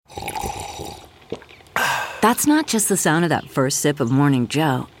That's not just the sound of that first sip of Morning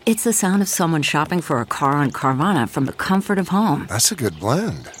Joe. It's the sound of someone shopping for a car on Carvana from the comfort of home. That's a good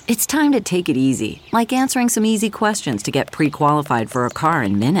blend. It's time to take it easy, like answering some easy questions to get pre-qualified for a car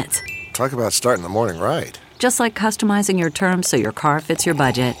in minutes. Talk about starting the morning right. Just like customizing your terms so your car fits your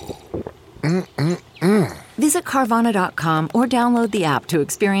budget. Visit Carvana.com or download the app to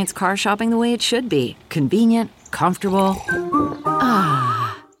experience car shopping the way it should be. Convenient, comfortable.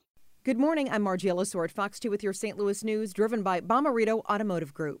 Good morning, I'm Margie Ellisor at Fox 2 with your St. Louis news, driven by Bomarito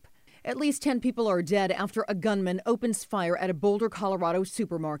Automotive Group. At least 10 people are dead after a gunman opens fire at a Boulder, Colorado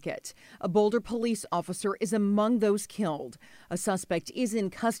supermarket. A Boulder police officer is among those killed. A suspect is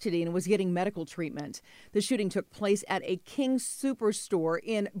in custody and was getting medical treatment. The shooting took place at a King Superstore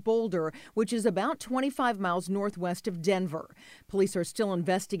in Boulder, which is about 25 miles northwest of Denver. Police are still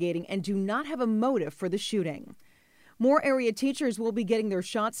investigating and do not have a motive for the shooting. More area teachers will be getting their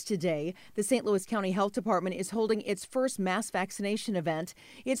shots today. The St. Louis County Health Department is holding its first mass vaccination event.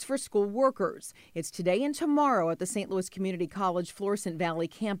 It's for school workers. It's today and tomorrow at the St. Louis Community College Florissant Valley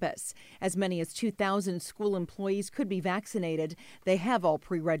campus. As many as 2,000 school employees could be vaccinated. They have all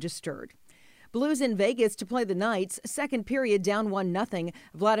pre-registered. Blues in Vegas to play the Knights. Second period down 1-0.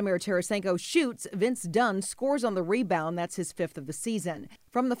 Vladimir Tarasenko shoots. Vince Dunn scores on the rebound. That's his fifth of the season.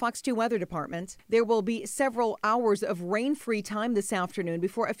 From the Fox 2 Weather Department, there will be several hours of rain-free time this afternoon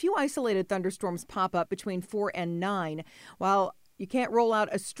before a few isolated thunderstorms pop up between 4 and 9. While you can't roll out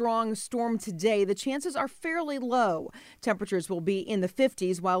a strong storm today, the chances are fairly low. Temperatures will be in the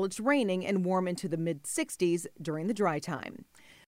 50s while it's raining and warm into the mid-60s during the dry time.